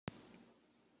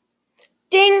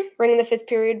rang the fifth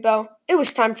period bell. It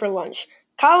was time for lunch.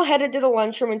 Kyle headed to the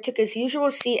lunchroom and took his usual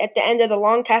seat at the end of the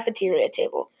long cafeteria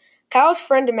table. Kyle's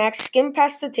friend Max skimmed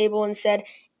past the table and said,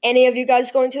 "Any of you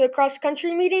guys going to the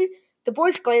cross-country meeting?" The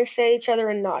boys glanced at each other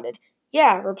and nodded.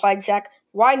 "Yeah," replied Zach.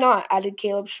 "Why not?" added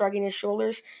Caleb, shrugging his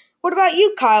shoulders. "What about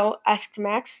you, Kyle?" asked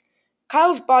Max.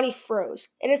 Kyle's body froze,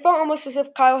 and it felt almost as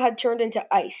if Kyle had turned into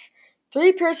ice.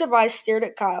 3 pairs of eyes stared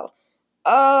at Kyle.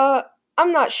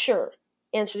 I'm not sure,"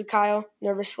 answered Kyle,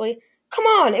 nervously. "Come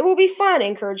on, it will be fun,"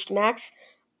 encouraged Max.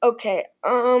 "Okay,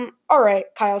 alright,"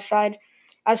 Kyle sighed.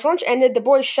 As lunch ended, the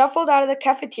boys shuffled out of the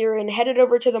cafeteria and headed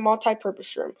over to the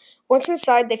multi-purpose room. Once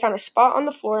inside, they found a spot on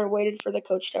the floor and waited for the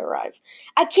coach to arrive.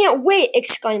 "I can't wait!"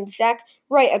 exclaimed Zach.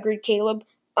 "Right," agreed Caleb.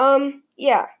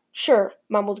 Yeah, sure,"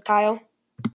 mumbled Kyle.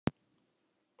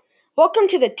 "Welcome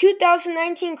to the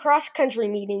 2019 cross-country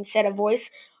meeting," said a voice.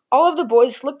 All of the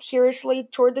boys looked curiously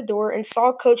toward the door and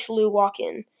saw Coach Lou walk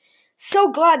in. "So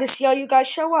glad to see all you guys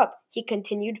show up," he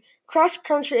continued.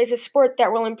 "Cross-country is a sport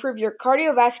that will improve your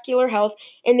cardiovascular health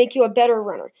and make you a better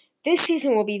runner. This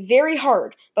season will be very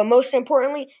hard, but most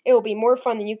importantly, it will be more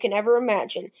fun than you can ever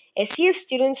imagine." A sea of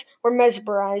students were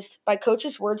mesmerized by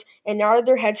Coach's words and nodded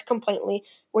their heads complainingly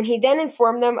when he then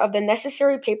informed them of the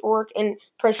necessary paperwork and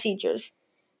procedures.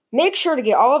 "Make sure to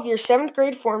get all of your 7th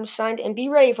grade forms signed and be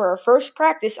ready for our first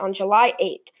practice on July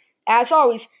 8th. As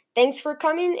always, thanks for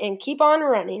coming and keep on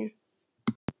running."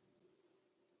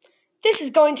 "This is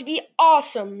going to be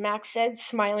awesome," Max said,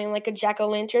 smiling like a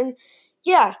jack-o'-lantern.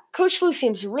 "Yeah, Coach Lou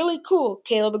seems really cool,"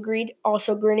 Caleb agreed,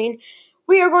 also grinning.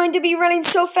 "We are going to be running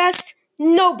so fast,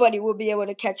 nobody will be able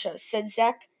to catch us," said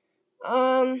Zach.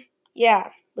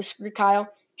 Yeah, whispered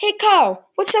Kyle. "Hey, Kyle,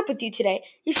 what's up with you today?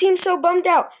 You seem so bummed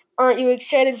out. Aren't you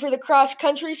excited for the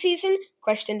cross-country season?"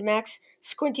 questioned Max,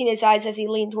 squinting his eyes as he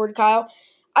leaned toward Kyle.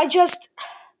 I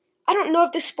don't know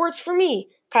if this sport's for me,"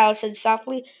 Kyle said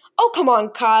softly. "Oh, come on,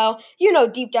 Kyle. You know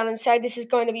deep down inside this is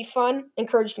going to be fun,"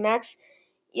 encouraged Max.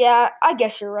 "Yeah, I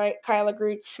guess you're right," Kyle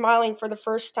agreed, smiling for the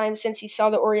first time since he saw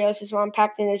the Oreos his mom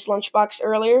packed in his lunchbox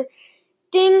earlier.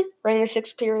 Ding! Rang the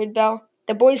 6th period bell.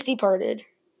 The boys departed.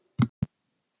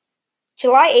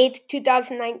 July 8th,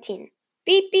 2019.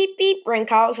 Beep, beep, beep, rang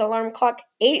Kyle's alarm clock.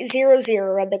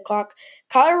 8:00 read the clock.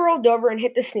 Kyle rolled over and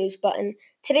hit the snooze button.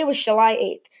 Today was July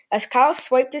 8th. As Kyle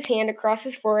swiped his hand across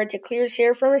his forehead to clear his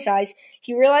hair from his eyes,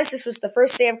 he realized this was the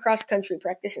first day of cross-country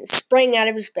practice and sprang out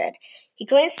of his bed. He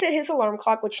glanced at his alarm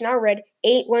clock, which now read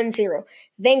 8:10.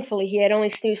 Thankfully, he had only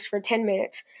snoozed for 10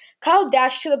 minutes. Kyle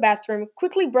dashed to the bathroom,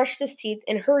 quickly brushed his teeth,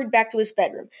 and hurried back to his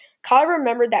bedroom. Kyle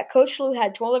remembered that Coach Lou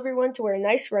had told everyone to wear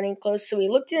nice running clothes, so he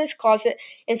looked in his closet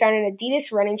and found an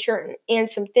Adidas running shirt and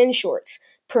some thin shorts.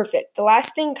 Perfect. The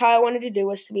last thing Kyle wanted to do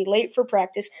was to be late for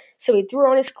practice, so he threw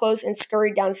on his clothes and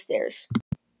scurried downstairs.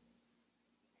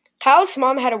 Kyle's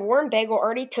mom had a warm bagel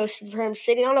already toasted for him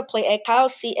sitting on a plate at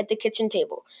Kyle's seat at the kitchen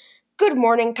table. "Good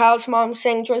morning," Kyle's mom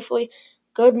sang joyfully.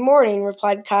 "Good morning,"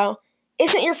 replied Kyle.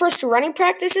 "Isn't your first running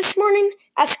practice this morning?"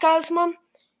 asked Kyle's mom.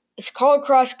 "It's called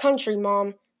cross-country,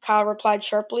 Mom," Kyle replied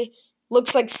sharply.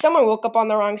 "Looks like someone woke up on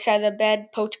the wrong side of the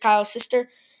bed," poked Kyle's sister.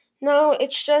 "No,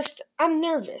 it's just, I'm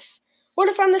nervous. What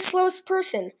if I'm the slowest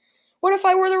person? What if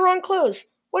I wear the wrong clothes?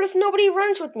 What if nobody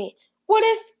runs with me? What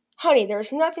if—" "Honey,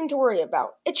 there's nothing to worry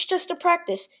about. It's just a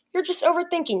practice. You're just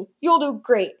overthinking. You'll do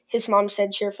great," his mom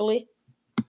said cheerfully.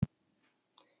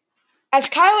 As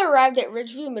Kyle arrived at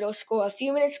Ridgeview Middle School a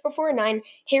few minutes before 9,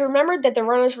 he remembered that the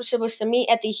runners were supposed to meet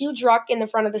at the huge rock in the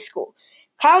front of the school.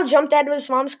 Kyle jumped out of his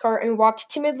mom's cart and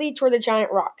walked timidly toward the giant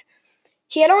rock.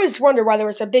 He had always wondered why there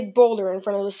was a big boulder in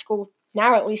front of the school.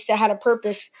 Now at least it had a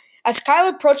purpose. As Kyle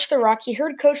approached the rock, he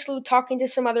heard Coach Lou talking to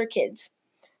some other kids.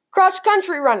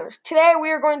 "Cross-country runners, today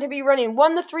we are going to be running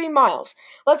 1 to 3 miles.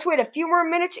 Let's wait a few more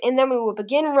minutes and then we will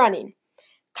begin running."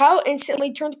 Kyle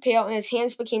instantly turned pale and his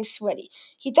hands became sweaty.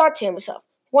 He thought to himself,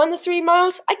 1 to 3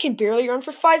 miles? I can barely run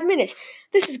for 5 minutes.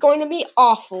 This is going to be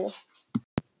awful.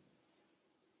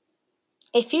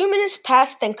 A few minutes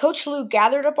passed, then Coach Lou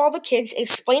gathered up all the kids,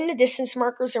 explained the distance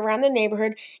markers around the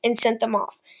neighborhood, and sent them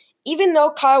off. Even though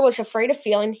Kyle was afraid of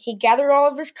failing, he gathered all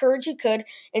of his courage he could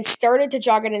and started to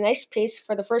jog at a nice pace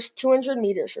for the first 200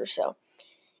 meters or so.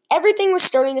 Everything was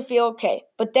starting to feel okay,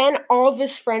 but then all of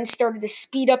his friends started to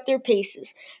speed up their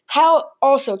paces. Kyle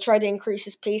also tried to increase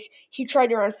his pace. He tried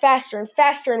to run faster and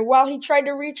faster, and while he tried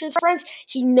to reach his friends,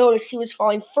 he noticed he was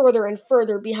falling further and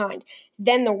further behind.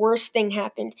 Then the worst thing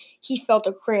happened. He felt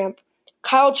a cramp.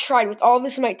 Kyle tried with all of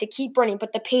his might to keep running,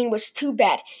 but the pain was too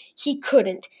bad. He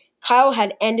couldn't. Kyle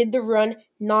had ended the run,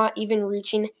 not even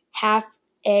reaching half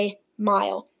a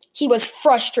mile. He was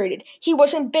frustrated. He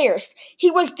was embarrassed. He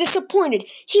was disappointed.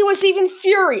 He was even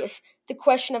furious. The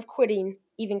question of quitting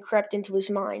even crept into his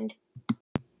mind.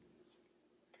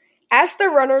 As the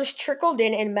runners trickled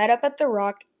in and met up at the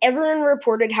rock, everyone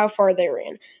reported how far they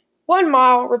ran. 1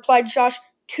 mile, replied Josh.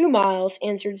 2 miles,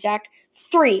 answered Zach.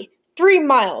 3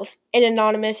 miles, an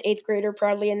anonymous 8th grader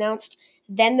proudly announced.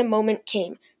 Then the moment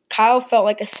came. Kyle felt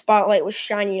like a spotlight was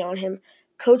shining on him.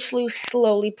 Coach Lou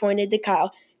slowly pointed to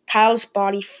Kyle. Kyle's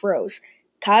body froze.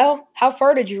 Kyle, how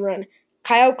far did you run?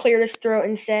 Kyle cleared his throat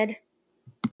and said,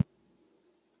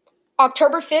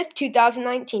 October 5th,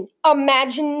 2019.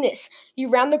 Imagine this. You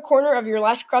round the corner of your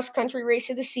last cross-country race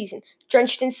of the season.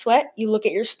 Drenched in sweat, you look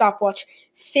at your stopwatch.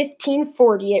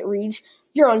 15:40, it reads.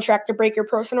 You're on track to break your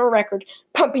personal record.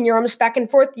 Pumping your arms back and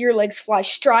forth, your legs fly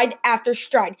stride after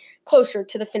stride, closer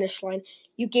to the finish line.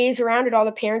 You gaze around at all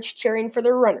the parents cheering for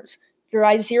their runners. Your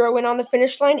eyes zero in on the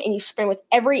finish line, and you sprint with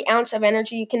every ounce of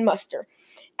energy you can muster.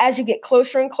 As you get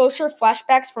closer and closer,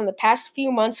 flashbacks from the past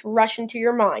few months rush into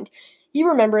your mind. You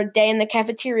remember a day in the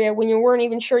cafeteria when you weren't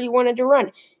even sure you wanted to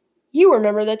run. You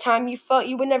remember the time you felt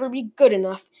you would never be good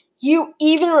enough. You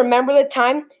even remember the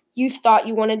time you thought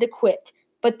you wanted to quit.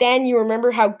 But then you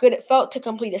remember how good it felt to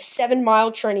complete a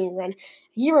 7-mile training run.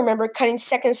 You remember cutting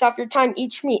seconds off your time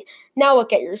each meet. Now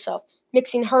look at yourself.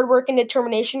 Mixing hard work and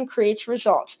determination creates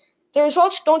results. The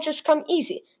results don't just come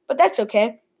easy, but that's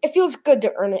okay. It feels good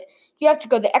to earn it. You have to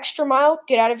go the extra mile,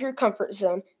 get out of your comfort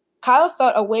zone. Kyle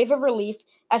felt a wave of relief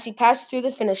as he passed through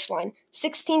the finish line.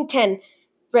 16:10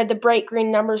 read the bright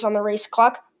green numbers on the race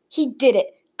clock. He did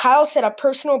it. Kyle set a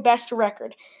personal best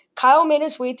record. Kyle made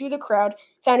his way through the crowd,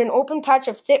 found an open patch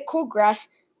of thick, cool grass,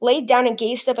 laid down and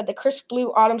gazed up at the crisp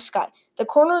blue autumn sky. The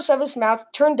corners of his mouth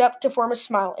turned up to form a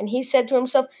smile, and he said to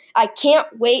himself, I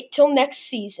can't wait till next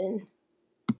season.